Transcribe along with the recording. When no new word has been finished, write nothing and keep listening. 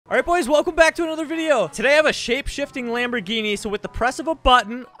All right, boys, welcome back to another video. Today I have a shape-shifting Lamborghini, so with the press of a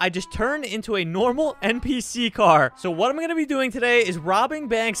button, I just turned into a normal NPC car. So what I'm going to be doing today is robbing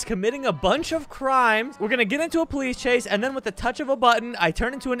banks, committing a bunch of crimes. We're going to get into a police chase, and then with the touch of a button, I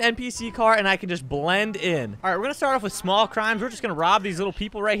turn into an NPC car, and I can just blend in. All right, we're going to start off with small crimes. We're just going to rob these little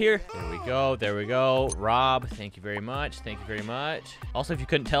people right here. There we go. There we go. Rob. Thank you very much. Thank you very much. Also, if you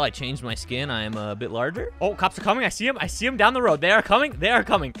couldn't tell, I changed my skin. I am a bit larger. Oh, cops are coming. I see them. I see them down the road. They are coming. They are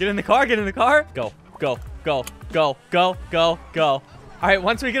coming. Get in the car, get in the car. Go, go, go, go, go, go, go. All right,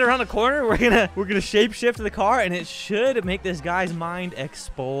 once we get around the corner, we're gonna shape shift the car, and it should make this guy's mind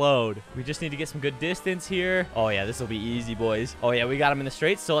explode. We just need to get some good distance here. Oh yeah, this will be easy, boys. Oh yeah, we got him in the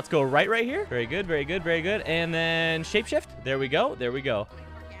straight, so let's go right here. Very good, very good, very good. And then shape shift. There we go, there we go.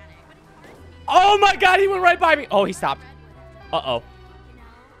 Oh my God, he went right by me. Oh, he stopped. Uh-oh.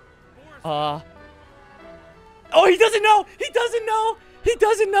 Oh, he doesn't know. He doesn't know. He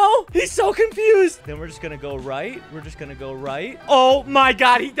doesn't know. He's so confused. Then we're just going to go right. We're just going to go right. Oh, my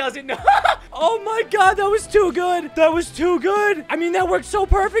God. He doesn't know. Oh, my God. That was too good. That was too good. I mean, that worked so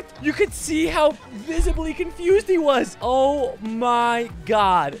perfect. You could see how visibly confused he was. Oh, my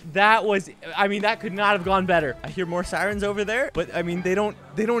God. That was, I mean, that could not have gone better. I hear more sirens over there, but I mean, they don't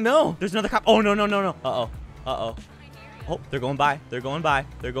know. There's another cop. Oh, no, no, no, no. Uh-oh. Uh-oh. Oh, they're going by. They're going by.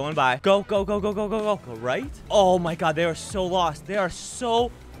 They're going by. Go, go, go, go, go, go, go. Go right. Oh, my God. They are so lost. They are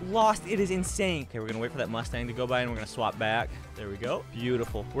so lost. It is insane. Okay, we're going to wait for that Mustang to go by, and we're going to swap back. There we go.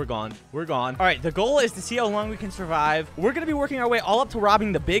 Beautiful. We're gone. We're gone. All right, the goal is to see how long we can survive. We're going to be working our way all up to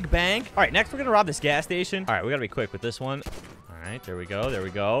robbing the big bank. All right, next we're going to rob this gas station. All right, we got to be quick with this one. All right, there we go. There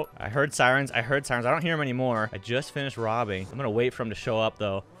we go. I heard sirens. I heard sirens. I don't hear them anymore. I just finished robbing. I'm going to wait for them to show up,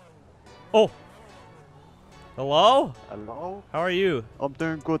 though. Oh. Hello? Hello? How are you? I'm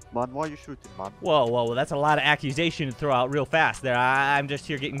doing good, man. Why are you shooting, man? Whoa, whoa, well, that's a lot of accusation to throw out real fast there. I'm just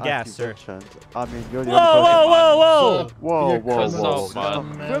here getting gas, sir. I mean, you're the whoa, whoa, whoa, whoa, whoa, whoa.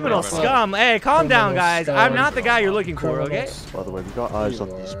 Criminal scum. Hey, calm down, guys. I'm not the guy you're looking for, okay? By the way, we got eyes on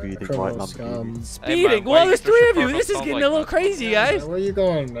the speeding right now. Speeding? Well, there's three of you. This is getting a little crazy, guys. Where you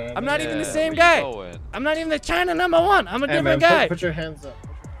going, man? I'm not even the same guy. I'm not even the China #1. I'm a different guy. Put your hands up.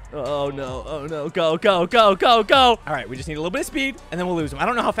 Oh no, oh no, go, go, go, go, go. All right, we just need a little bit of speed, and then we'll lose him. I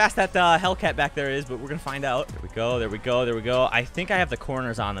don't know how fast that Hellcat back there is, but we're gonna find out. There we go, there we go, there we go. I think I have the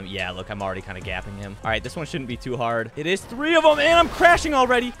corners on them. Yeah, look, I'm already kind of gapping him. All right, this one shouldn't be too hard. It is 3 of them, and I'm crashing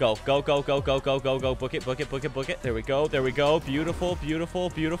already. Go, go, go, go, go, go, go, go. Book it, book it, book it, book it. There we go, there we go. Beautiful, beautiful,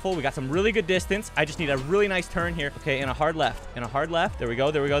 beautiful. We got some really good distance. I just need a really nice turn here. Okay, and a hard left, and a hard left. There we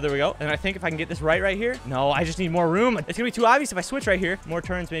go, there we go, there we go. And I think if I can get this right here. No, I just need more room. It's gonna be too obvious if I switch right here. More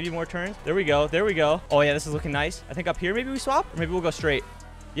turns, maybe more turns. There we go. There we go. Oh, yeah, this is looking nice. I think up here, maybe we swap, or maybe we'll go straight.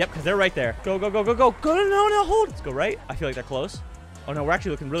 Yep, because they're right there. Go, go, go, go, go. Go, no, no, no, hold. Let's go right. I feel like they're close. Oh, no, we're actually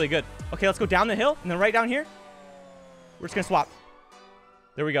looking really good. Okay, let's go down the hill, and then right down here. We're just going to swap.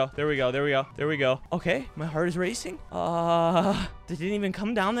 There we go. There we go. There we go. There we go. Okay, my heart is racing. They didn't even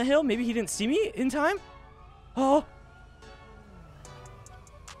come down the hill. Maybe he didn't see me in time. Oh.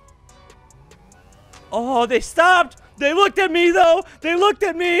 Oh, they stopped. They looked at me, though. They looked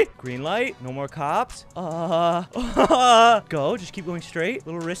at me. Green light. No more cops. Go. Just keep going straight. A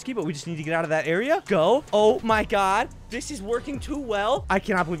little risky, but we just need to get out of that area. Go. Oh, my God. This is working too well. I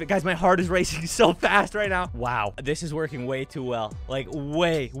cannot believe it. Guys, my heart is racing so fast right now. Wow. This is working way too well. Like,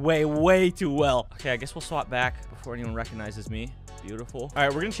 way, way, way too well. Okay, I guess we'll swap back before anyone recognizes me. Beautiful. All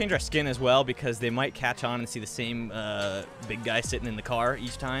right, we're going to change our skin as well because they might catch on and see the same big guy sitting in the car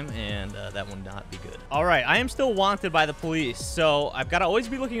each time, and that would not be good. All right, I am still wanted by the police, so I've got to always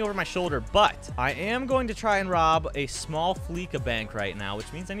be looking over my shoulder, but I am going to try and rob a small Fleeca bank right now,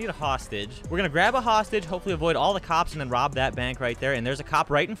 which means I need a hostage. We're going to grab a hostage, hopefully avoid all the cops, and then rob that bank right there, and there's a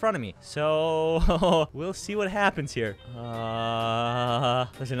cop right in front of me. So we'll see what happens here.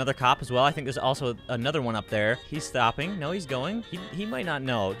 There's another cop as well. I think there's also another one up there. He's stopping. No, he's going. He might not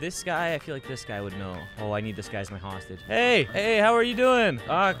know. This guy, I feel like this guy would know. Oh, I need this guy as my hostage. Hey, hey, how are you doing?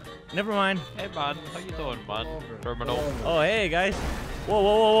 Never mind. Hey, man. How you doing, man? Terminal. Oh, hey, guys. Whoa,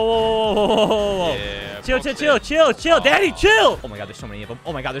 whoa, whoa, whoa, whoa, whoa, whoa, whoa. Yeah, chill, chill, chill, chill, chill. Daddy, chill. Oh, my God, there's so many of them.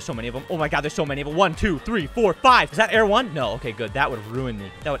 Oh, my God, there's so many of them. Oh, my God, there's so many of them. 1, 2, 3, 4, 5. Is that air 1? No. Okay, good. That would ruin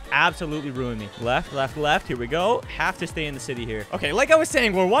me. That would absolutely ruin me. Left, left, left. Here we go. Have to stay in the city here. Okay, like I was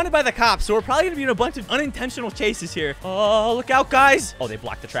saying, we're wanted by the cops, so we're probably going to be in a bunch of unintentional chases here. Oh, look out, guys. Oh, they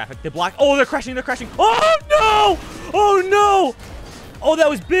blocked the traffic. They blocked. Oh, they're crashing. They're crashing. Oh, no. Oh, no. Oh, that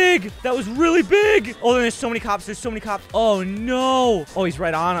was big. That was really big. Oh, there's so many cops. There's so many cops. Oh, no. Oh, he's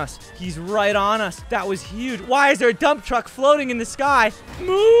right on us. He's right on us. That was huge. Why is there a dump truck floating in the sky?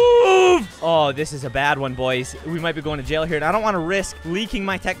 Move. Oh, this is a bad one, boys. We might be going to jail here, and I don't want to risk leaking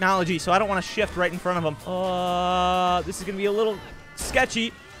my technology, so I don't want to shift right in front of him. This is going to be a little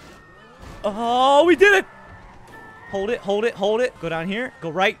sketchy. Oh, we did it. Hold it, hold it, hold it. Go down here. Go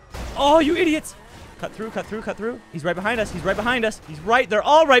right. Oh, you idiots. Cut through, cut through, cut through. He's right behind us. He's right behind us. He's right. They're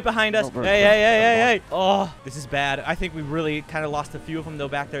all right behind us. Hey, hey, hey, hey, hey. Oh, this is bad. I think we really kind of lost a few of them, though,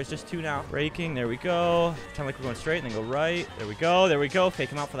 back there. It's just 2 now. Braking. There we go. Kind of like we're going straight and then go right. There we go. There we go. Fake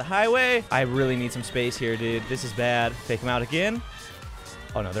him out for the highway. I really need some space here, dude. This is bad. Fake him out again.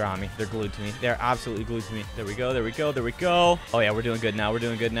 Oh, no, they're on me. They're glued to me. They're absolutely glued to me. There we go. There we go. There we go. Oh, yeah, we're doing good now. We're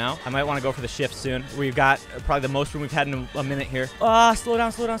doing good now. I might want to go for the shift soon. We've got probably the most room we've had in a minute here. Slow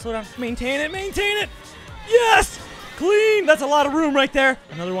down, slow down, slow down. Maintain it, maintain it. Yes! Clean! That's a lot of room right there.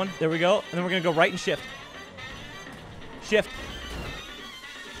 Another one. There we go. And then we're going to go right and shift. Shift.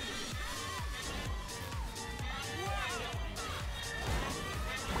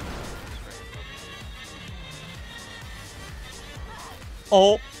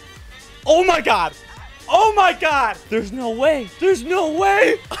 Oh. Oh my God. Oh my God. There's no way. There's no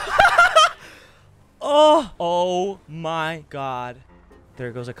way. Oh my God.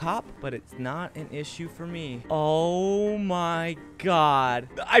 There goes a cop, but it's not an issue for me. Oh my God.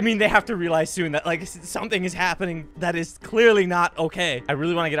 I mean, they have to realize soon that like something is happening that is clearly not okay. I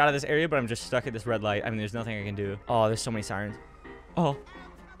really want to get out of this area, but I'm just stuck at this red light. I mean, there's nothing I can do. Oh, there's so many sirens. Oh.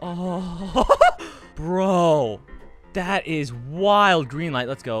 Bro. That is wild. Green light.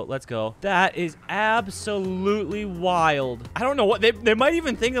 Let's go. Let's go. That is absolutely wild. I don't know what they might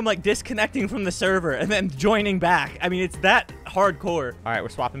even think I'm like disconnecting from the server and then joining back. I mean, it's that hardcore. All right, we're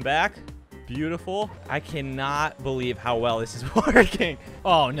swapping back. Beautiful. I cannot believe how well this is working.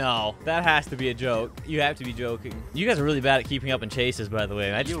 Oh no, that has to be a joke. You have to be joking. You guys are really bad at keeping up in chases, by the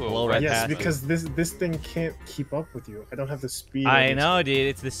way. I just blow right past. Yes, because this thing can't keep up with you. I don't have the speed. I know,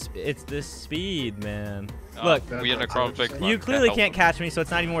 dude. It's the speed, man. Look, you clearly can't catch me, so it's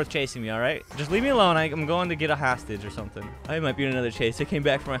not even worth chasing me, all right? Just leave me alone. I'm going to get a hostage or something. I might be in another chase. I came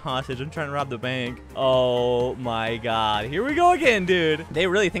back for my hostage. I'm trying to rob the bank. Oh, my God. Here we go again, dude. They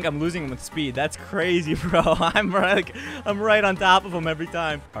really think I'm losing them with speed. That's crazy, bro. I'm right on top of them every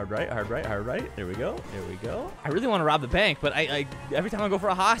time. Hard right, hard right, hard right. There we go. There we go. I really want to rob the bank, but I every time I go for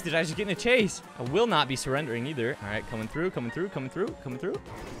a hostage, I just get in a chase. I will not be surrendering either. All right, coming through, coming through, coming through, coming through.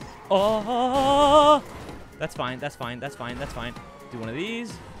 Oh... That's fine, that's fine, that's fine, that's fine. Do one of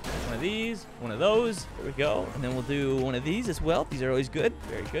these, one of these, one of those. There we go. And then we'll do one of these as well. These are always good.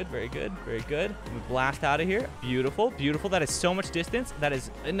 Very good, very good, very good. We blast out of here. Beautiful, beautiful. That is so much distance. That is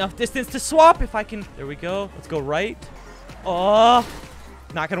enough distance to swap if I can. There we go. Let's go right. Oh,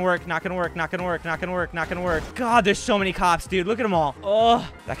 not gonna work, not gonna work, not gonna work, not gonna work, not gonna work. God, there's so many cops, dude. Look at them all. Oh,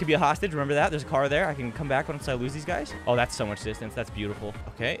 that could be a hostage. Remember that? There's a car there. I can come back once I lose these guys. Oh, that's so much distance. That's beautiful.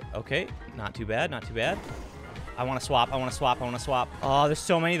 Okay, okay. Not too bad, not too bad. I want to swap. I want to swap. I want to swap. Oh, there's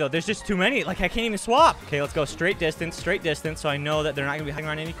so many, though. There's just too many. Like, I can't even swap. Okay, let's go straight distance, so I know that they're not going to be hanging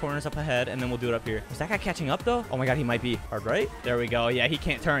around any corners up ahead, and then we'll do it up here. Is that guy catching up, though? Oh, my God, he might be. Hard right. There we go. Yeah, he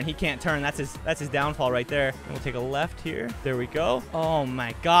can't turn. He can't turn. That's his downfall right there. And we'll take a left here. There we go. Oh,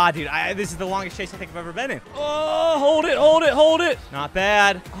 my God, dude. This is the longest chase I think I've ever been in. Oh, hold it, hold it, hold it. Not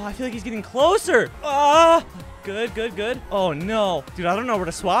bad. Oh, I feel like he's getting closer. Ah, good, good, good. Oh, no. Dude, I don't know where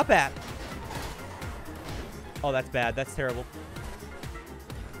to swap at. Oh, that's bad. That's terrible.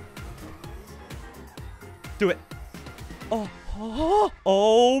 Do it.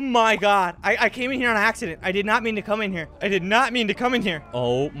 Oh my God. I came in here on accident. I did not mean to come in here. I did not mean to come in here.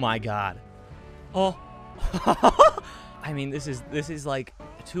 Oh my God. Oh. I mean, this is like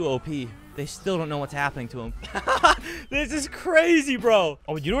too OP. They still don't know what's happening to him. This is crazy, bro.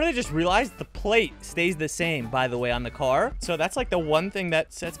 Oh, you know what I just realized? The plate stays the same, by the way, on the car. So that's like the one thing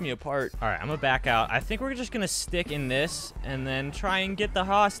that sets me apart. All right, I'm gonna back out. I think we're just gonna stick in this and then try and get the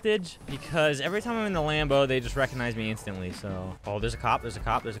hostage, because every time I'm in the Lambo, they just recognize me instantly. So, oh, there's a cop, there's a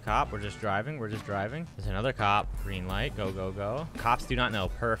cop, there's a cop. We're just driving, we're just driving. There's another cop. Green light, go, go, go. Cops do not know.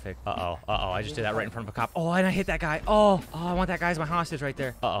 Perfect. Uh-oh, uh-oh. I just did that right in front of a cop. Oh, and I hit that guy. Oh, I want that guy as my hostage right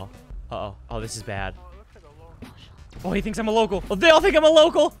there. Uh-oh. Uh-oh. Oh, this is bad. Oh, he thinks I'm a local. Oh, they all think I'm a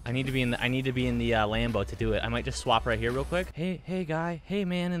local. I need to be in the Lambo to do it. I might just swap right here real quick. Hey guy. Hey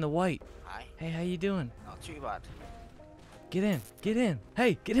man in the white. Hi. Hey, how you doing? Not too bad. Get in. Get in.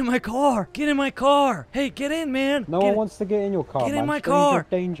 Hey, get in my car. Get in my car. Hey, get in, man. No one wants to get in your car, Get man. in my car.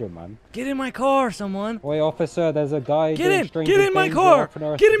 Danger, man. Get in my car, someone. Wait, officer, there's a guy. Get in. Get in my car.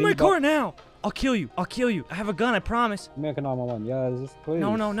 Get in my car now. I'll kill you. I'll kill you. I have a gun, I promise. Make an armor one. Yeah, just please.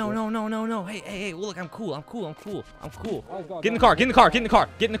 No. Hey, look, I'm cool. Oh, Get in the car. Get in the car. Get in the car.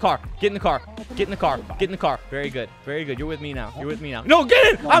 Get in the car. Get in the car. Get in the car. Get in the car. Very good. Very good. You're with me now. You're with me now. No,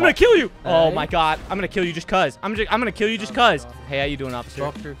 get in. I'm gonna kill you. Oh my God. I'm gonna kill you just cause. I'm gonna kill you just cause. Hey, how you doing, officer?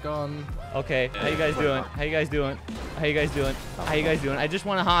 Drop your gun. Okay. How you guys doing? How you guys doing? How you guys doing? How you guys doing? I just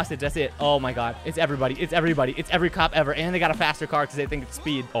want a hostage. That's it. Oh my God. It's everybody. It's everybody. It's every cop ever. And they got a faster car because they think it's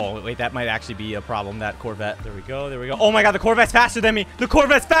speed. Oh, wait. That might actually be a problem. That Corvette. There we go. There we go. Oh my God. The Corvette's faster than me. The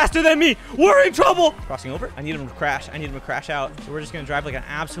Corvette's faster than me. We're in trouble. Crossing over. I need him to crash. I need him to crash out. So we're just going to drive like an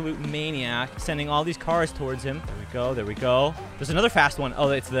absolute maniac, sending all these cars towards him. There we go. There we go. There's another fast one. Oh,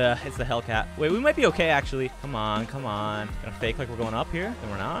 it's the Hellcat. Wait, we might be okay, actually. Come on. Come on. Gonna fake like we're going up here. Then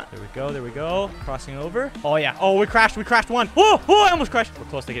we're not. There we go. There we go. Crossing over. Oh, yeah. Oh, we crashed. We crashed one. Oh, I almost crashed. We're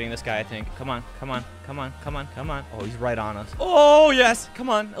close to getting this guy, I think. Come on. Come on. Come on. Come on. Come on. Oh, he's right on us. Oh, yes. Come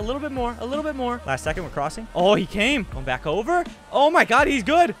on. A little bit more. A little bit more. Last second, we're crossing. Oh, he came. Going back over. Oh, my God. He's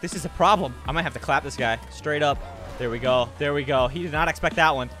good. This is a problem. I might have to clap this guy straight up. There we go. There we go. He did not expect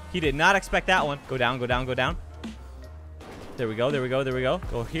that one. He did not expect that one. Go down. Go down. Go down. There we go. There we go. There we go.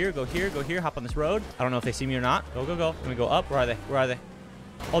 Go here. Go here. Go here. Hop on this road. I don't know if they see me or not. Go, go, go. I'm gonna go up. Where are they? Where are they?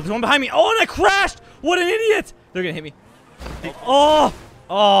 Oh, there's one behind me. Oh, and I crashed. What an idiot. They're gonna hit me. Oh,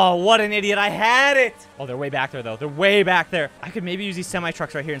 what an idiot. I had it. Oh, they're way back there, though. They're way back there. I could maybe use these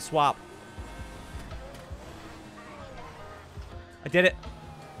semi-trucks right here and swap. I did it.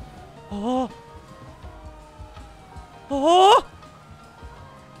 Oh. Oh.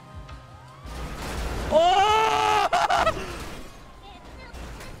 Oh.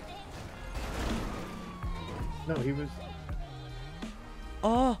 No, he was.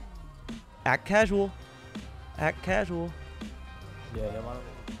 Oh. Act casual. Act casual. Yeah, man.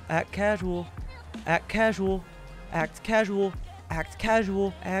 Act casual. Act casual. Act casual. Act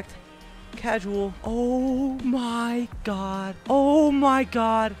casual. Act casual. Oh my God. Oh my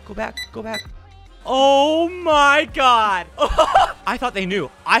God. Go back. Go back. Oh my God. I thought they knew.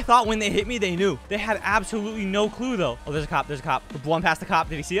 I thought when they hit me, they knew. They had absolutely no clue, though. Oh, there's a cop. There's a cop. We're blowing past the cop.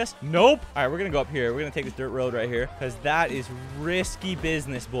 Did he see us? Nope. All right, we're going to go up here. We're going to take this dirt road right here because that is risky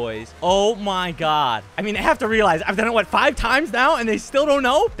business, boys. Oh, my God. I mean, I have to realize I've done it, what, 5 times now, and they still don't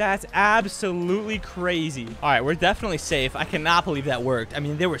know? That's absolutely crazy. All right, we're definitely safe. I cannot believe that worked. I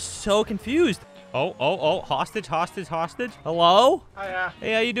mean, they were so confused. Oh, hostage. Hello? Hiya.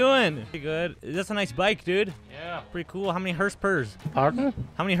 Hey, how you doing? Pretty good. That's a nice bike, dude. Yeah. Pretty cool. How many hearse purs? Pardon?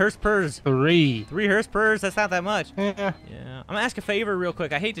 How many hearse purs? 3. 3 hearse purs? That's not that much. Yeah. Yeah. I'm gonna ask a favor real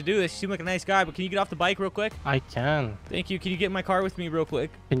quick. I hate to do this. You seem like a nice guy, but can you get off the bike real quick? I can. Thank you. Can you get in my car with me real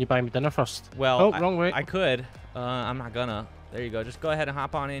quick? Can you buy me dinner first? Well, Oh, wrong way. I could. I'm not gonna. There you go. Just go ahead and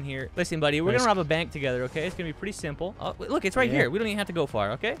hop on in here. Listen, buddy, we're gonna rob a bank together, okay? It's gonna be pretty simple. Oh, look, it's right here. We don't even have to go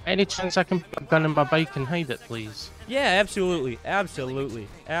far, okay? Any chance I can put a gun in my bike and hide it, please? Yeah, absolutely. Absolutely.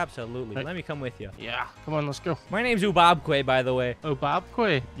 Right. Let me come with you. Yeah. Come on, let's go. My name's Ubabque, by the way. Oh,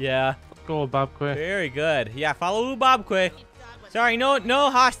 Babque. Yeah. Let's go, Babque. Very good. Yeah, follow Ubabque. Sorry, no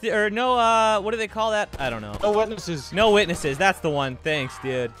hostage, or no, what do they call that? I don't know. No witnesses. No witnesses. That's the one. Thanks,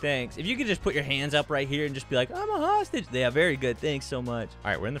 dude. Thanks. If you could just put your hands up right here and just be like, I'm a hostage. Yeah, very good. Thanks so much.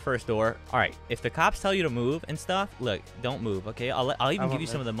 All right, we're in the first door. All right, if the cops tell you to move and stuff, look, don't move, okay? I'll even give you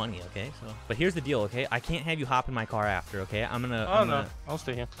some of the money, okay? So, but here's the deal, okay? I can't have you hop in my car after, okay? I'm gonna. No. I'll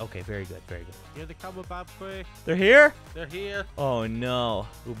stay here. Okay, very good, very good. You're the cowboy, Babque. They're here? They're here. Oh no,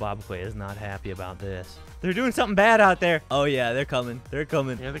 Ubabque is not happy about this. They're doing something bad out there. Oh yeah, they're coming. They're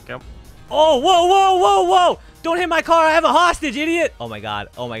coming. Here they come. Oh, whoa. Don't hit my car. I have a hostage, idiot. Oh my God.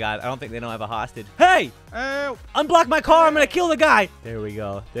 I don't think they know I have a hostage. Hey, Oh. unblock my car. I'm going to kill the guy. There we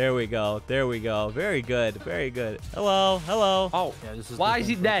go. Very good. Hello. Oh, Yeah, this is why is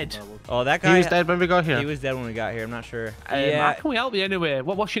he dead? Oh, that guy. He was dead when we got here. He was dead when we got here. I'm not sure. How can we help you anyway?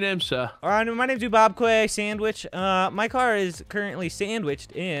 What's your name, sir? All right, my name's Ubabque Sandwich. My car is currently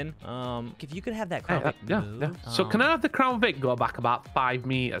sandwiched in. If you could have that car. Yeah. So can I have the Crown Vic go back about 5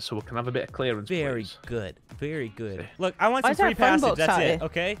 meters so we can have a bit of clearance, Very please? good. Look, I want Why some is there free a phone passage. box That's out it. here?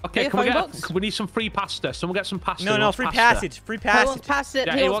 Okay. Okay, Your can we phone get? box? We need some free pasta. Someone get some pasta. No, Who wants free pasta? passage. Free Who wants passage. pasta?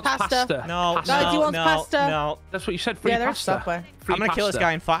 Yeah, Who he wants wants pasta? pasta. No, Pasta. Guys, he wants no, pasta. no. That's what you said. Free Yeah, there's pasta. Subway. Free I'm gonna kill this pasta.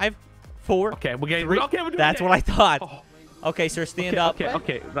 guy in 5, 4. Okay, we're getting. 3. Okay, we're doing That's it. what I thought. Oh, Okay, sir, stand up.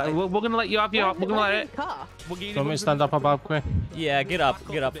 Okay. Right, we're gonna let you have your. We're gonna let it. Car. We're gonna Want me to stand up, Babque? Yeah, get up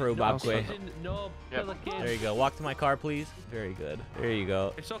for Ubabque. No, There you go. Walk to my car, please. Very good. There you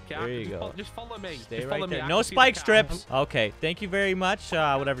go. It's okay. There you go. Just follow me. Stay Just right follow me. there. I No can see the spike car. strips. Okay, thank you very much.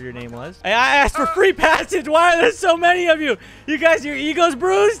 Whatever your name was. Hey, I asked for free passage. Why are there so many of you? You guys, your ego's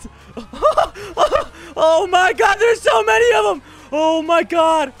bruised? Oh my God, there's so many of them. Oh my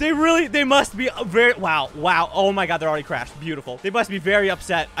god. They must be very, wow. Oh my god, they're already crashed. Beautiful. They must be very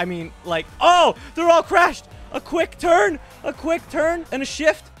upset. I mean, like, oh, they're all crashed. A quick turn and a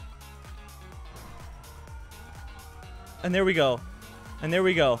shift. And there we go. And there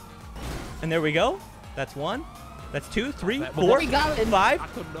we go. And there we go. That's 1. That's 2, 3, 4, 5,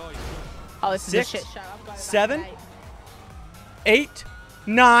 Oh, this is a 6, shit show. I'm going 7, back. 8,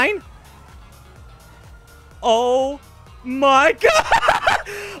 9. Oh my god!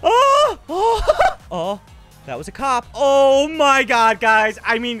 Oh, that was a cop. Oh my god, guys.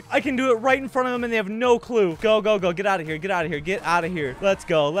 I mean, I can do it right in front of them and they have no clue. Go. Get out of here. Get out of here. Let's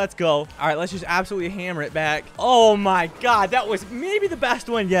go. All right, let's just absolutely hammer it back. Oh my god, that was maybe the best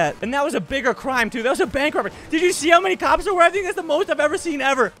one yet. And that was a bigger crime too. That was a bank robbery. Did you see how many cops there were? I think that's the most I've ever seen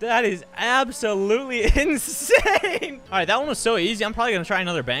ever. That is absolutely insane. All right, that one was so easy. I'm probably gonna try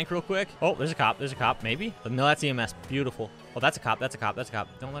another bank real quick. Oh, there's a cop. Maybe. But no, that's EMS. Beautiful. Oh, that's a cop.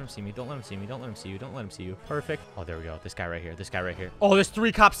 Don't let him see me. Don't let him see you. Perfect. Oh, there we go. This guy right here. Oh, there's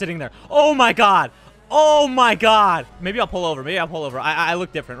 3 cops sitting there. Oh my god. Maybe I'll pull over. I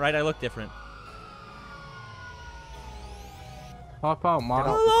look different, right? I look different. Hop out, man.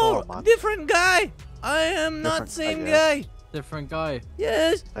 Hello, man. different guy. I am not same guy. Different guy.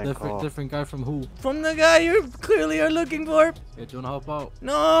 Yes, Different guy from who? from the guy you clearly are looking for. Yeah, do you wanna help out?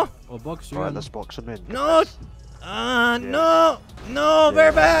 No, Or box you Alright, in? let's box him in. no. No,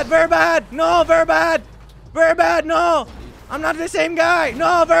 very bad. No, very bad. No, I'm not the same guy.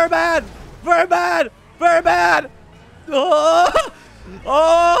 No, very bad.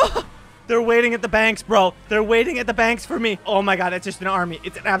 Oh, they're waiting at the banks, bro. They're waiting at the banks for me. Oh my god, it's just an army.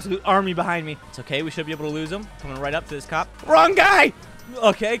 It's an absolute army behind me. It's okay. We should be able to lose them. Coming right up to this cop. Wrong guy.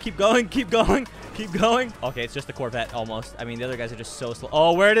 Okay, keep going. Okay, it's just the Corvette almost. I mean, the other guys are just so slow.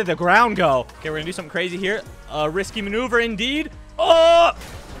 Oh, where did the ground go? Okay, we're gonna do something crazy here. A risky maneuver indeed. Oh!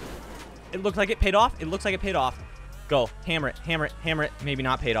 It looked like it paid off. Go. Hammer it. Maybe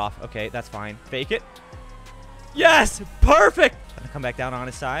not paid off. Okay, that's fine. Fake it. Yes! Perfect! I'm gonna come back down on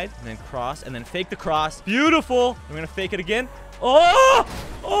his side, and then cross, and then fake the cross. Beautiful! I'm gonna fake it again. Oh!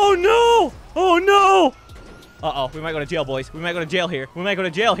 Oh no! Oh no! Uh-oh, we might go to jail, boys. We might go to jail here.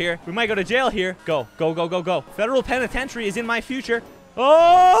 Go. Federal penitentiary is in my future.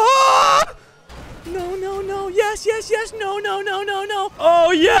 Oh! No. Yes. No.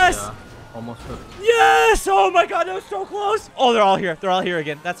 Oh, yes. Yeah, almost perfect. Yes! Oh my god, that was so close. Oh, they're all here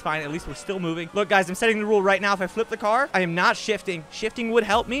again. That's fine. At least we're still moving. Look, guys, I'm setting the rule right now. If I flip the car, I am not shifting. Shifting would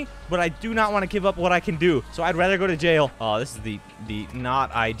help me, but I do not want to give up what I can do. So I'd rather go to jail. Oh, this is the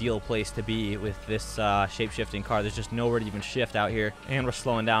not ideal place to be with this shape-shifting car. There's just nowhere to even shift out here. And we're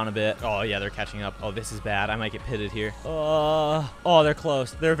slowing down a bit. Oh, yeah, they're catching up. Oh, this is bad. I might get pitted here. Oh, they're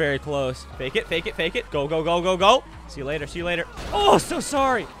close. They're very close. Fake it. Go. See you later. Oh, so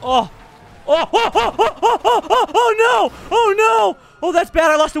sorry. Oh, no. Oh, that's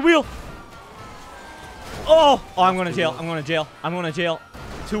bad. I lost the wheel. Oh, I'm going to jail.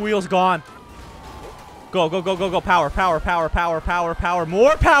 2 wheels gone. Go. Power.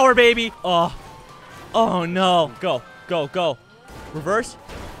 More power, baby. Oh no. Go. Reverse.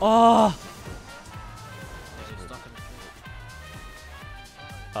 Oh.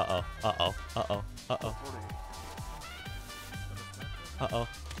 Uh-oh.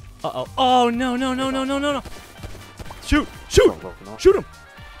 Oh, no. Shoot him.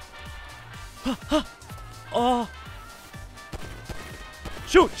 Oh.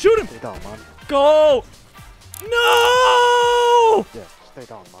 Shoot him. Stay down, man. Go. No. Yeah, stay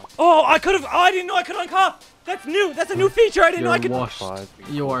down, man. Oh, I didn't know I could uncop. That's new. That's a new feature. I didn't know I could. Washed.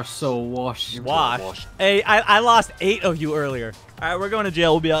 You are so washed. Washed. Hey, I lost 8 of you earlier. All right, we're going to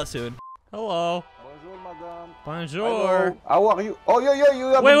jail. We'll be out soon. Hello. Bonjour. How are you? Oh, you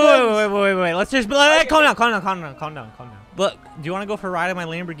have Wait. Let's just calm down. Look, do you want to go for a ride in my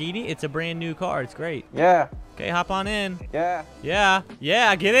Lamborghini? It's a brand new car. It's great. Yeah. Okay, hop on in. Yeah.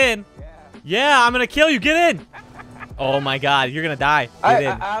 Yeah, get in. Yeah, I'm gonna kill you. Get in. Oh my god, you're gonna die. Get in.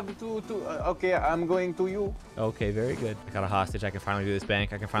 I have to okay, I'm going to you. Okay, very good. I got a hostage. I can finally do this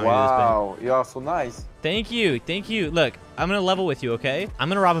bank. Wow, you are so nice. Thank you. Look, I'm gonna level with you, okay? I'm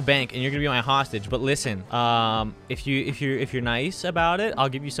gonna rob a bank, and you're gonna be my hostage. But listen, if you're nice about it, I'll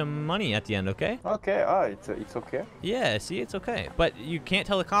give you some money at the end, okay? Okay, it's okay. Yeah, see, it's okay. But you can't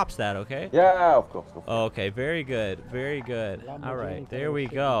tell the cops that, okay? Yeah, of course. Okay, very good. All right, there we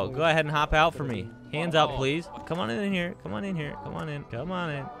go. Go ahead and hop out for me. Hands up, please. Come on in here. Come on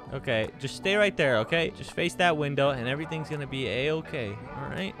in. Okay, just stay right there, okay? Just face that window, and everything's gonna be a-okay. All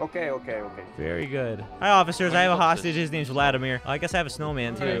right? Okay. Very good. Hi, officers. I have a hostage. His name's Vladimir. I guess I have a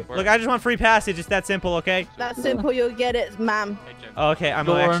snowman, too. Look, I just want free passage. It's that simple, okay? That's simple. You'll get it, ma'am. Okay, I'm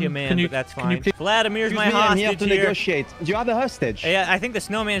not actually a man, but that's fine. Vladimir's my hostage I'm here to here. negotiate. Do you have a hostage? Yeah, I think the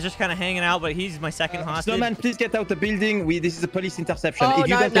snowman's just kind of hanging out, but he's my second hostage. Snowman, please get out the building. This is a police interception. Oh, If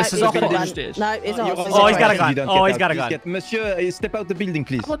you no, don't no, get it's out the not a building, gun. No, it's not. Oh, he's got a gun. You don't Oh, get he's out. got a Please gun. Monsieur, step out the building,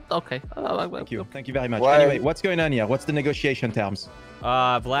 please. Okay. Thank you. Thank you very much. Why- Anyway, what's going on here? What's the negotiation terms?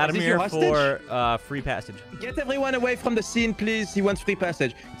 Vladimir your for free passage. Get everyone away from the scene, please. He wants free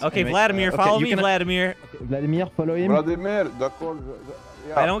passage. Okay, Anyway, Vladimir, okay, follow you me, can- Vladimir. Vladimir, follow him. Vladimir, d'accord.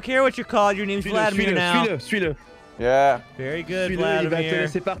 I don't care what you're called. Your name's Vladimir now. Suis-le. Yeah. Very good, Suis-le, il va te Vladimir.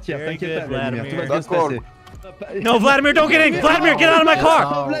 laisser partir. Very T'inquiète pas, good, Vladimir. Tout va bien se D'accord. passer. No, Vladimir, don't get in. Vladimir, get out of my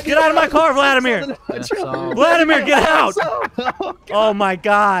car. Get out of my car, Vladimir. Vladimir, get out. Oh, my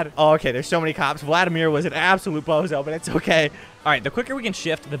God. Oh, okay, there's so many cops. Vladimir was an absolute bozo, but it's okay. All right, the quicker we can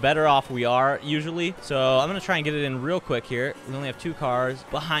shift, the better off we are, usually. So I'm going to try and get it in real quick here. We only have 2 cars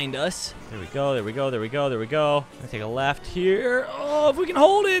behind us. There we go. I'm going to take a left here. Oh, if we can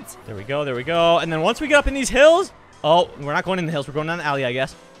hold it. There we go. And then once we get up in these hills. Oh, we're not going in the hills. We're going down the alley, I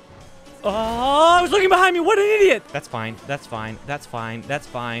guess. Oh, I was looking behind me. What an idiot. That's fine.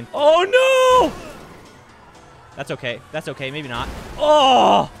 Oh, no. That's okay. Maybe not.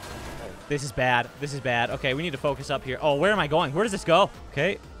 Oh. This is bad. Okay, we need to focus up here. Oh, where am I going? Where does this go?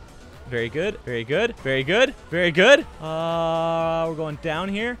 Okay. Very good. We're going down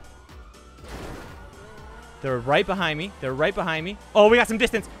here. They're right behind me. Oh, we got some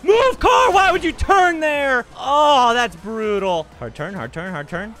distance. Move, car! Why would you turn there? Oh, that's brutal. Hard turn.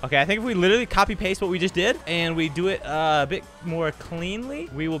 Okay, I think if we literally copy-paste what we just did and we do it a bit more cleanly,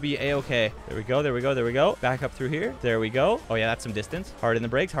 we will be a-okay. There we go. Back up through here. There we go. Oh, yeah, that's some distance. Hard in the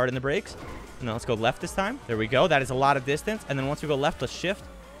brakes. And then let's go left this time. There we go. That is a lot of distance. And then once we go left, let's shift.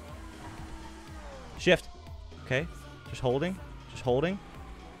 Okay. Just holding.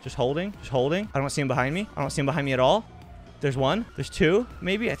 I don't see him behind me. At all. There's 1. There's 2.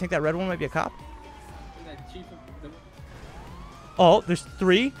 Maybe. I think that red one might be a cop. Oh, there's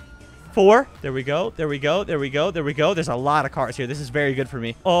 3. 4. There we go. There's a lot of cars here. This is very good for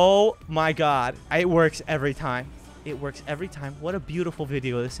me. Oh my God. It works every time. What a beautiful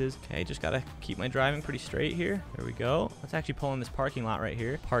video this is. Okay, just gotta keep my driving pretty straight here. There we go. Let's actually pull in this parking lot right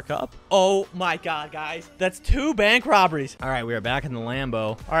here. Park up. Oh my God, guys. That's 2 bank robberies. All right, we are back in the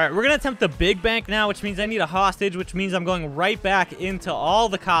Lambo. All right, we're gonna attempt the big bank now, which means I need a hostage, which means I'm going right back into all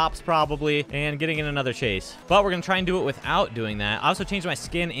the cops probably and getting in another chase. But we're gonna try and do it without doing that. I also changed my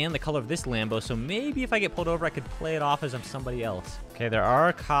skin and the color of this Lambo, so maybe if I get pulled over, I could play it off as I'm somebody else. Okay, there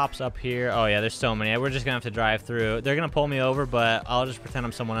are cops up here. Oh yeah, there's so many. We're just gonna have to drive through. They're gonna pull me over, but I'll just pretend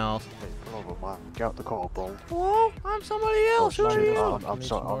I'm someone else. Hey, pull over, man. Get out the car, bro. Whoa, I'm somebody else. Who are you? I'm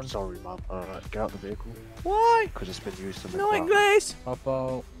sorry, man. Get out the vehicle. Why? Because it's been used to make No that. English.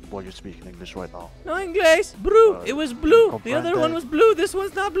 Papa. Well, you're speaking English right now. No English. Blue. It was blue. The other one was blue. This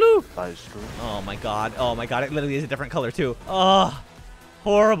one's not blue. That is true. Oh my God. It literally is a different color too. Oh,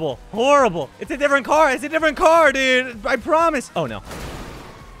 horrible. It's a different car, dude. I promise. Oh no.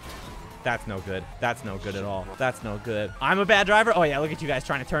 That's no good. That's no good at all. That's no good. I'm a bad driver. Oh yeah, look at you guys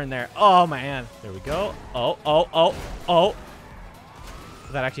trying to turn there. Oh man. There we go. Oh.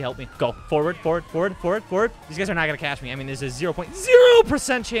 That actually helped me. Go forward. These guys are not gonna catch me. I mean, there's a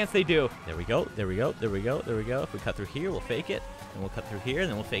 0.0% chance they do. There we go. If we cut through here, we'll fake it. And we'll cut through here, and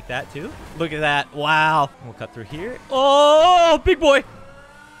then we'll fake that too. Look at that. Wow. And we'll cut through here. Oh, big boy. Okay,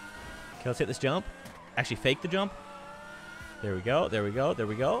 let's hit this jump. Actually, fake the jump. There we go.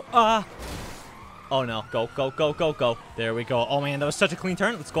 Ah. Oh no. Go. There we go. Oh man, that was such a clean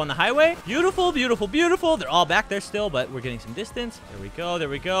turn. Let's go on the highway. Beautiful. They're all back there still, but we're getting some distance. There we go.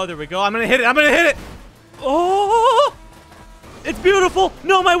 I'm gonna hit it. Oh! It's beautiful.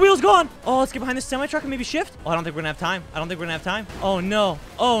 No, my wheel's gone. Oh, let's get behind this semi-truck and maybe shift. Oh, I don't think we're gonna have time. Oh no.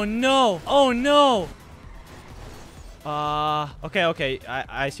 Okay.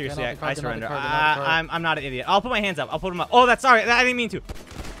 I seriously, I surrender. I'm not an idiot. I'll put my hands up. I'll put them up. Oh, that's sorry. I didn't mean to.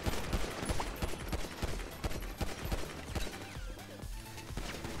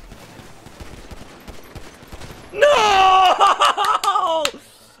 No!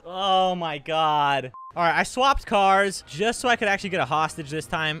 Oh my god. All right, I swapped cars just so I could actually get a hostage this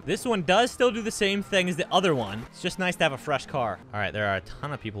time. This one does still do the same thing as the other one. It's just nice to have a fresh car. All right, there are a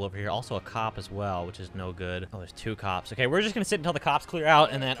ton of people over here. Also a cop as well, which is no good. Oh, there's 2 cops. Okay, we're just gonna sit until the cops clear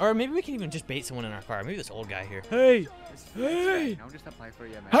out and then, or maybe we can even just bait someone in our car. Maybe this old guy here. Hey, hey. I'll just apply for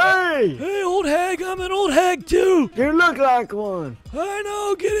you, man. Hey! Hey, old hag, I'm an old hag too. You look like one. I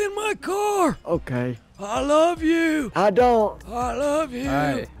know, get in my car. Okay. I love you. I don't. I love you.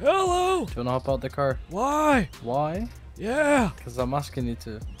 Hey. Hello. Do you want to hop out the car? Why? Why? Yeah. Because I'm asking you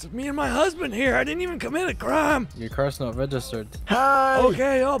to. It's me and my husband here. I didn't even commit a crime. Your car's not registered. Hi.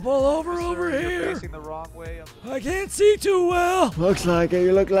 Okay, I'll pull over here. Facing the wrong way. I can't see too well. Looks like it.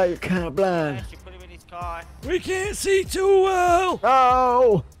 You look like you're kind of blind. We can't see too well.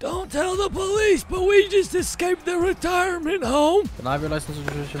 Oh. Don't tell the police, but we just escaped the retirement home. Can I have your license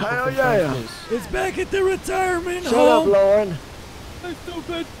registration? Hell yeah. Please? It's back at the retirement Shut up, home. Lauren. Hey,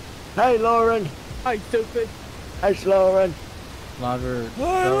 stupid. Hey, Lauren. Hey, stupid. Hey, Lauren. Can I have your Hi,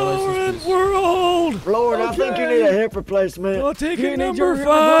 driver Lauren. license, please? We're old. Lauren, I think you need a hip replacement. I'll take you a need number your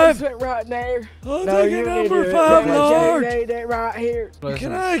 5. right there. I'll No, take you a need number your 5 hip large. replacement right here.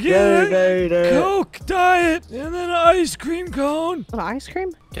 Can I You get need it. Coke Diet and then an ice cream cone? An ice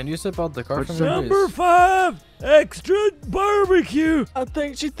cream? Can you step out the car for me, Number please? 5, extra barbecue. I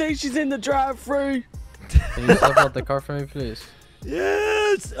think she thinks she's in the drive-thru. Can you step out the car for me, please?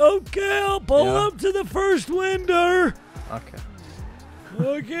 Yes. Okay, I'll pull Yeah. up to the first window. Okay.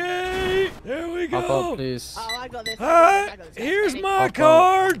 Okay, there we Hop go. out, please. Oh, I got this. Hi, here's my Hop out.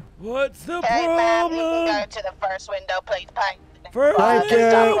 card. What's the problem? to the first window, please. First Thank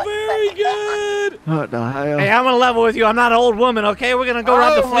window, you. very good. What the hell? Hey, I'm gonna level with you. I'm not an old woman, okay? We're gonna go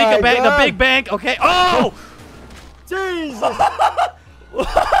rob the Oh my Fleeka bank, the God. big bank, okay? Oh! Jesus.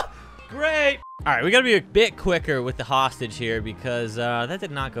 Great. All right, we gotta be a bit quicker with the hostage here because that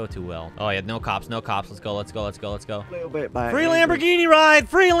did not go too well. Oh yeah, no cops, no cops. Let's go, let's go, let's go, let's go. A little bit back. Free Lamborghini ride,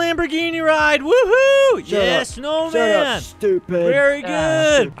 free Lamborghini ride, woohoo! Shut Yes, up. Snowman. Shut up, stupid. Very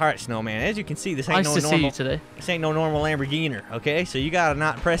good. All right, Snowman. As you can see, this ain't Nice no to see normal. you today. This ain't no normal Lamborghini, okay? So you gotta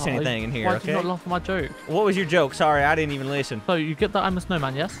not press anything in here, Why did you okay? not laugh at my joke? What was your joke? Sorry, I didn't even listen. So you get that I'm a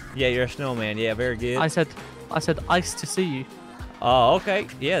snowman, yes? Yeah, you're a snowman. Yeah, very good. I said ice to see you. Oh, okay.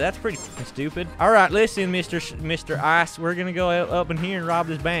 Yeah, that's pretty stupid. All right, listen, Mr. Ice. We're gonna go up in here and rob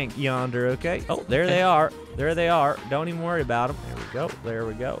this bank yonder, okay? Oh, there they are. There they are. Don't even worry about them. There we go. There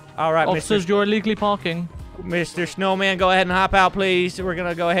we go. All right, Officers, you're illegally parking. Mr. Snowman, go ahead and hop out, please. We're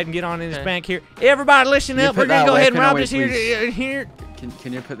gonna go ahead and get on in this bank here. Everybody, listen up. We're gonna go ahead and rob this here.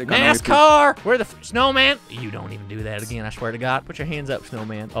 Can you put the gun away, please? NASCAR! Where the snowman? You don't even do that again, I swear to God. Put your hands up,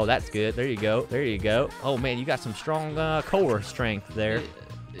 snowman. Oh, that's good. There you go. There you go. Oh, man, you got some strong core strength there.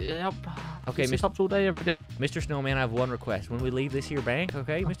 Yep. Okay, Mr. Stops all day, every day. Mr. Snowman, I have one request. When we leave this here bank,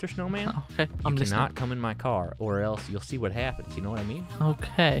 okay, Mr. Snowman? Okay, I'm you listening. cannot come in my car, or else you'll see what happens. You know what I mean?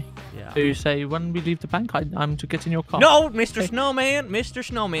 Okay. Yeah. So you say when we leave the bank, I'm to get in your car? No, Mr. Snowman. Mr.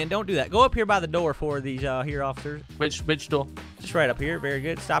 Snowman, don't do that. Go up here by the door for these here officers. Which door? Just right up here. Very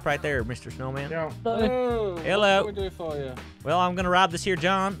good. Stop right there, Mr. Snowman. Hello. Hello. What can we do for you? Well, I'm gonna rob this here,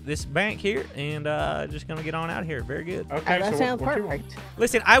 this bank here, and just gonna get on out of here. Very good. Okay, that sounds perfect.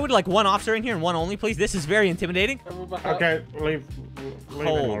 Listen, I would like one officer in here and one only, please. This is very intimidating. Okay, leave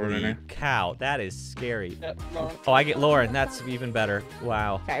Holy cow, that is scary. Oh, I get Lauren. That's even better.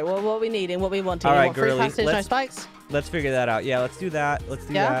 Wow. Okay, well, what we need and what we want to. All right, want free girly, passage, no let's- spikes. Let's figure that out. Yeah, let's do that. Let's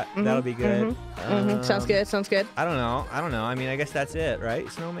do Yeah? that. That'll be good. Sounds good. Sounds good. I don't know. I mean, I guess that's it,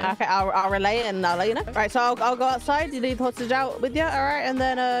 right, Snowman? Okay, I'll relay it and I'll let you know. Right, so I'll go outside. You leave the hostage out with you, all right? And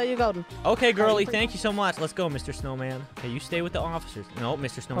then you're golden. Okay, girly, thank you so much. Let's go, Mr. Snowman. Hey, you stay with the officers. No,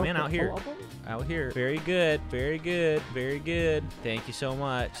 Mr. Snowman, out here. Out here. Very good. Very good. Very good. Thank you so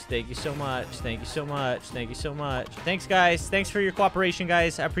much. Thank you so much. Thank you so much. Thank you so much. Thanks, guys. Thanks for your cooperation,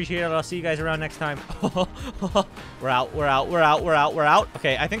 guys. I appreciate it. I'll see you guys around next time. We're out. We're out. We're out. We're out. We're out.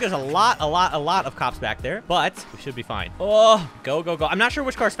 Okay, I think there's a lot of cops back there, but we should be fine. Oh, go, go, go. I'm not sure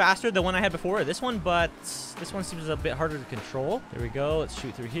which car's faster, the one I had before or this one, but this one seems a bit harder to control. There we go. Let's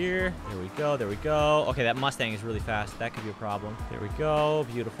shoot through here. There we go. There we go. Okay, that Mustang is really fast. That could be a problem. There we go.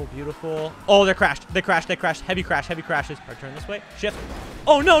 Beautiful, beautiful. Oh, they're crashed. They crashed. They crashed. Heavy crash. Heavy crashes. All right, turn this way. Shift.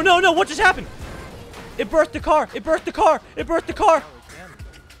 Oh, no, no, no. What just happened? It birthed the car. It birthed the car. It birthed the car.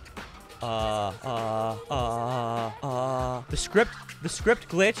 The script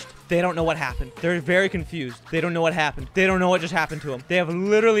glitched. They don't know what happened. They're very confused. They don't know what happened. They don't know what just happened to them. They have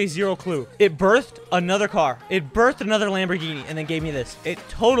literally zero clue. It birthed another car. It birthed another Lamborghini and then gave me this. It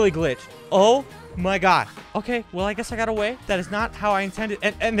totally glitched. Oh my God. Okay, well, I guess I got away. That is not how I intended.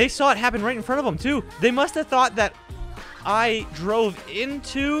 And they saw it happen right in front of them too. They must have thought that I drove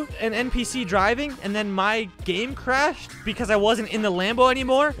into an NPC driving, and then my game crashed because I wasn't in the Lambo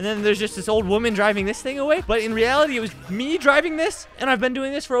anymore. And then there's just this old woman driving this thing away. But in reality, it was me driving this, and I've been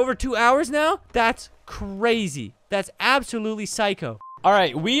doing this for over 2 hours now. That's crazy. That's absolutely psycho. All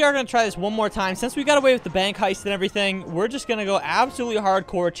right, we are going to try this one more time. Since we got away with the bank heist and everything, we're just going to go absolutely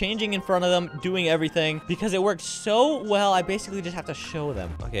hardcore, changing in front of them, doing everything, because it worked so well. I basically just have to show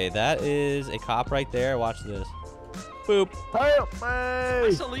them. Okay, that is a cop right there. Watch this. Boop. Help me!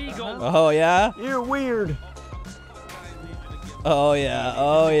 That's illegal. Oh, yeah? You're weird. Oh, yeah.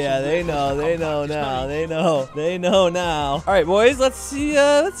 Oh, yeah. They know. They know now. They know. They know now. All right, boys. Let's see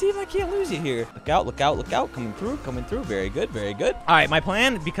if I can't lose you here. Look out. Look out. Look out. Coming through. Coming through. Very good. Very good. All right, my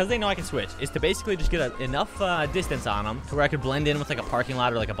plan, because they know I can switch, is to basically just get enough distance on them to where I could blend in with like a parking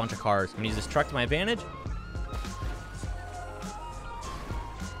lot or like a bunch of cars. I'm going to use this truck to my advantage.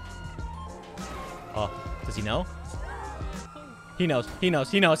 Oh, does he know? He knows. He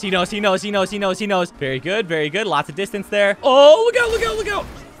knows. He knows. He knows. He knows. He knows. He knows. He knows. Very good. Very good. Lots of distance there. Oh, look out. Look out. Look out.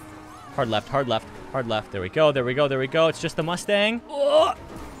 Hard left. Hard left. Hard left. There we go. There we go. There we go. It's just the Mustang. Oh,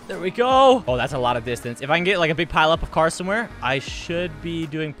 there we go. Oh, that's a lot of distance. If I can get like a big pile up of cars somewhere, I should be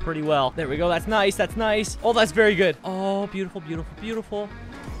doing pretty well. There we go. That's nice. That's nice. Oh, that's very good. Oh, beautiful, beautiful, beautiful.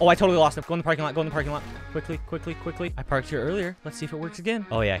 Oh, I totally lost it. Go in the parking lot. Go in the parking lot. Quickly, quickly, quickly. I parked here earlier. Let's see if it works again.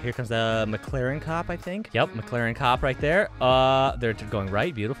 Oh, yeah. Here comes the McLaren cop, I think. Yep, McLaren cop right there. They're going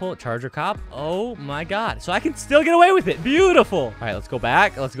right. Beautiful. Charger cop. Oh, my God. So I can still get away with it. Beautiful. All right, let's go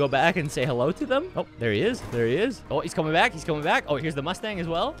back. Let's go back and say hello to them. Oh, there he is. There he is. Oh, he's coming back. He's coming back. Oh, here's the Mustang as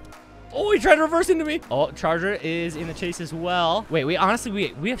well. Oh, he tried to reverse into me. Oh, Charger is in the chase as well. Wait, we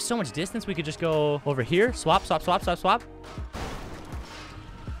honestly, we have so much distance. We could just go over here. Swap, swap, swap, swap, swap.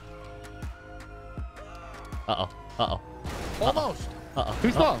 Uh-oh. Uh-oh. Almost. Uh-oh.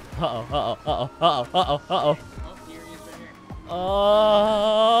 Who's that? Uh-oh. Uh-oh. Uh-oh. Uh-oh. Uh-oh. Uh-oh.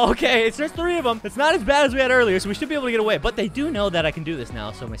 Oh, okay. It's just 3 of them. It's not as bad as we had earlier, so we should be able to get away. But they do know that I can do this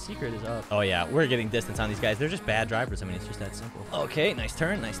now, so my secret is up. Oh, yeah. We're getting distance on these guys. They're just bad drivers. I mean, it's just that simple. Okay. Nice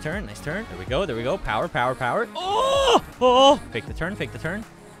turn. Nice turn. Nice turn. There we go. There we go. Power, power, power. Oh! Oh! Fake the turn. Fake the turn.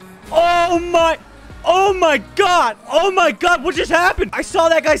 Oh, my... Oh my God! Oh my God! What just happened? I saw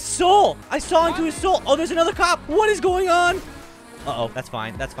that guy's soul. I saw into his soul. Oh, there's another cop. What is going on? Uh-oh. That's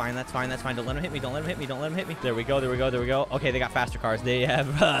fine. That's fine. That's fine. That's fine. Don't let him hit me. Don't let him hit me. Don't let him hit me. There we go. There we go. There we go. Okay, they got faster cars. They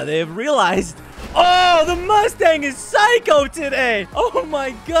have realized. Oh, the Mustang is psycho today. Oh my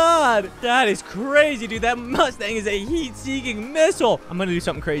God. That is crazy, dude. That Mustang is a heat-seeking missile. I'm gonna do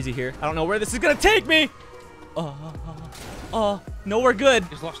something crazy here. I don't know where this is gonna take me. No, we're good.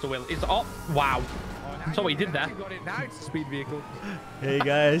 He's lost the will. It's oh wow. So what he did there. Now it's a speed vehicle. Hey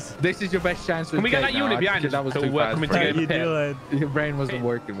guys. This is your best chance. Can we get that unit behind us? That was So too we're fast. coming How together. you doing? Your brain wasn't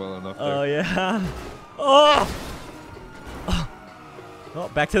working well enough. Oh yeah. Oh. Oh,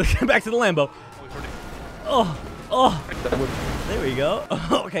 back to the Lambo. Oh. There we go.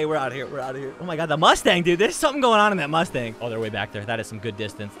 Okay, we're out of here. We're out of here. Oh my God, the Mustang, dude. There's something going on in that Mustang. Oh, they're way back there. That is some good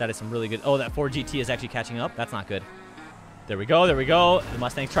distance. That is some really good. Oh, that Ford GT is actually catching up. That's not good. There we go. There we go. The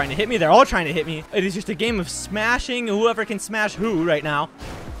Mustang's trying to hit me. They're all trying to hit me. It is just a game of smashing whoever can smash who right now.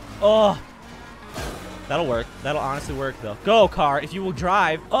 Oh. That'll work. That'll honestly work, though. Go, car, if you will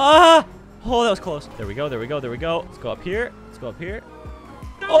drive. Ah! Oh, that was close. There we go. There we go. There we go. Let's go up here. Let's go up here.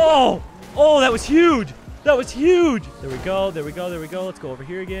 Oh! Oh, that was huge. That was huge. There we go. There we go. There we go. Let's go over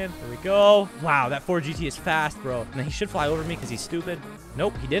here again. There we go. Wow, that Ford GT is fast, bro. Now, he should fly over me because he's stupid.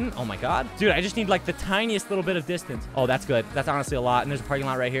 Nope, he didn't. Oh, my God. Dude, I just need, like, the tiniest little bit of distance. Oh, that's good. That's honestly a lot. And there's a parking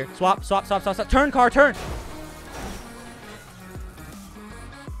lot right here. Swap, swap, swap, swap, swap. Turn, car, turn.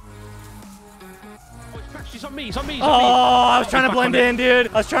 He's on me. He's on me. He's Oh, on me. I was trying to blend in, dude.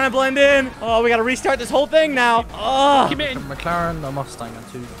 I was trying to blend in. Oh, we got to restart this whole thing now. Oh. Come in. A McLaren, a Mustang, and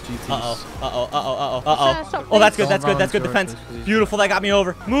 2 GTs. Oh, that's good. That's good. That's good defense. Beautiful. That got me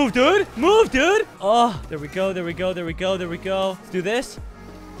over. Move, dude. Move, dude. Oh, there we go. There we go. There we go. There we go. Let's do this.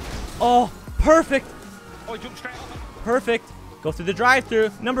 Oh, perfect. Oh, he jumped straight off. Perfect. Go through the drive-thru.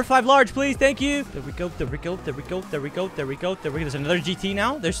 Number 5 large, please. Thank you. There we go. There we go. There we go. There we go. There we go. There we go. There's another GT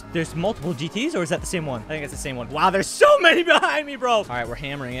now. There's multiple GTs, or is that the same one? I think it's the same one. Wow, there's so many behind me, bro. All right, we're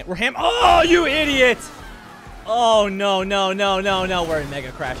hammering it. Oh, you idiot. Oh, no, no, no, no, no. We're in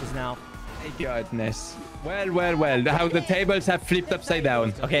mega crashes now. My goodness. Well. How the tables have flipped upside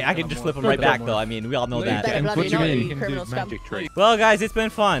down. Okay, I can just flip them right back, though. I mean, we all know that. Better bloody What you know, mean? you criminal scum. Well, guys, it's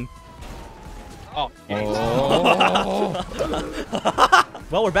been fun. Oh.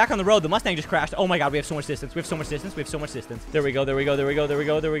 Well, we're back on the road. The Mustang just crashed. Oh my God, we have so much distance. We have so much distance. We have so much distance. There we go. There we go. There we go. There we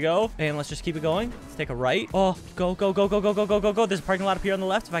go. There we go. And let's just keep it going. Let's take a right. Oh, go, go, go, go, go, go, go, go, go. There's a parking lot up here on the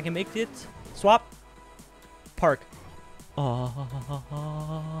left. If I can make it. Swap. Park.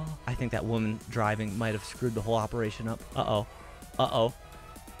 Oh, I think that woman driving might have screwed the whole operation up. Uh-oh. Uh-oh.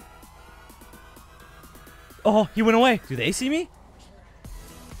 Oh, he went away. Do they see me?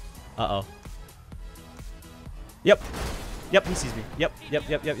 Uh-oh. Yep. Yep, he sees me. Yep.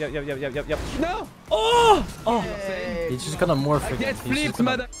 No! Oh! Oh! He's just gonna morph again. Get He's flipped, just gonna-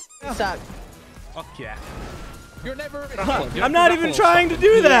 mother. Suck. Fuck yeah. You're never. I'm not even trying to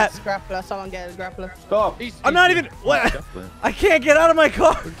do that. Grappler. Someone get a grappler. Stop. I'm not even. What? I can't get out of my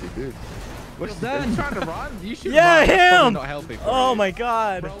car. What's that? He's trying to run. You should Yeah, run. That's probably him. Not healthy for Oh you. my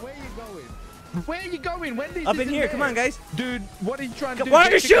God. Bro, where are you going? Where are you going? When did Up in here. Come on, guys. Dude, what are you trying to do? Why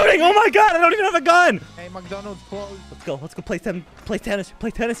are you shooting? Oh my God! I don't even have a gun. Hey, McDonald's closed. Let's go. Let's go play tennis. Play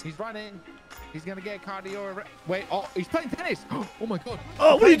tennis. He's running. He's gonna get cardio. Wait. Oh, he's playing tennis. Oh my God.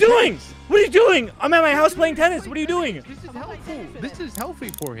 Oh, what are you doing? What are you doing? I'm at my house playing tennis. What are you doing? This is helpful. This is healthy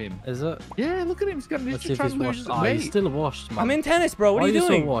for him. Is it? Yeah, look at him. He's gonna Let's see just if try he's and lose washed. his Oh, he's weight. still washed, man. I'm in tennis, bro. What Why are you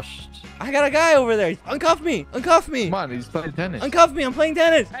doing? so washed? I got a guy over there. Uncuff me. Uncuff me. Come on, he's playing tennis. Uncuff me. I'm playing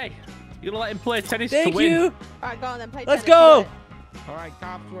tennis. Hey, you gonna let him play tennis Thank to win? you. All right, go on then. Play Let's tennis. go. All right,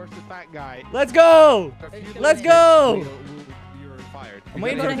 cops versus that guy. Let's go. Let's go. You're fired. I'm You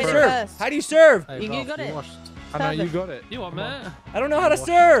waiting got for him it to hit first. serve. first. How do you serve? Hey, You bro, got it. washed. I know you got it. You want, mate? I don't know how to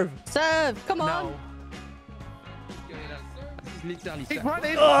serve. Serve. Come on. No. He's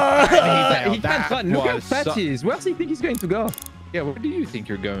running. Ugh. He can't run. Look how was fat so- he is. Where does he think he's going to go? Yeah, where do you think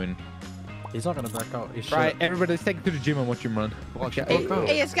you're going? He's not gonna back out. He's Right, shit. everybody, let's take him to the gym and watch him run.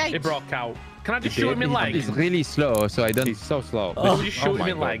 He escaped. It broke out. Can I just He shoot did. him in leg? He's really slow, so I don't. He's so slow. Oh. Just shoot him my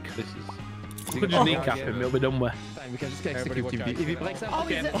in God. leg. This is. Could just kneecap him. It'll be done with. We can just Everybody watch out. If he breaks out, Oh,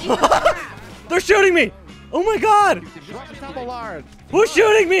 he's Okay. a They're shooting me. Oh my God. Who's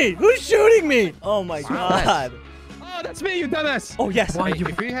shooting me? Who's shooting me? Oh my God. oh, that's me, you dumbass! Oh yes. Why you?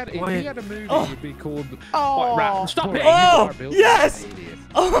 If he had a movie, Oh. it would be called. Oh. Right, stop it. Oh yes.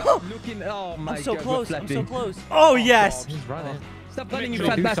 Oh. Looking, oh my I'm so God, close. we're I'm so flapping. close. Oh yes. He's running. Stop running, you Do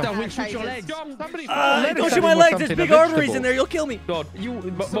fat something. bastard! We'll shoot your legs. Somebody Don't shoot my legs. There's big arteries in there. You'll kill me. God,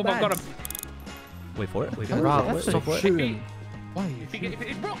 but I've got him. Wait for it. Wait for Rob, it. stop shooting. Why? If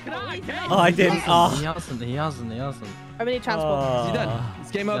it's broken out, okay. Oh, I didn't. Oh. He hasn't. How many transport? Is he done?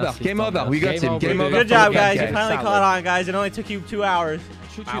 It's game over. Yes, he's Game done. over. We got Game him. over, Game dude. over. Good job, for the guys. bad You guy. finally Solid. caught on, guys. It only took you 2 hours.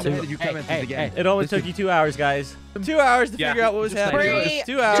 Shoot you in the head. You come into the game. It only took you 2 hours, guys. 2 hours to Yeah. figure out what was Just happening. three,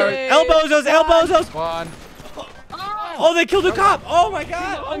 2 hours. two, Elbows us. Elbows us. One. Oh, they killed a cop. Oh my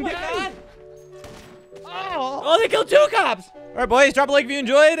God. Oh my God. Oh, they killed 2 cops. All right, boys. Drop a like if you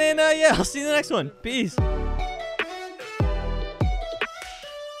enjoyed, and yeah, I'll see you in the next one. Peace.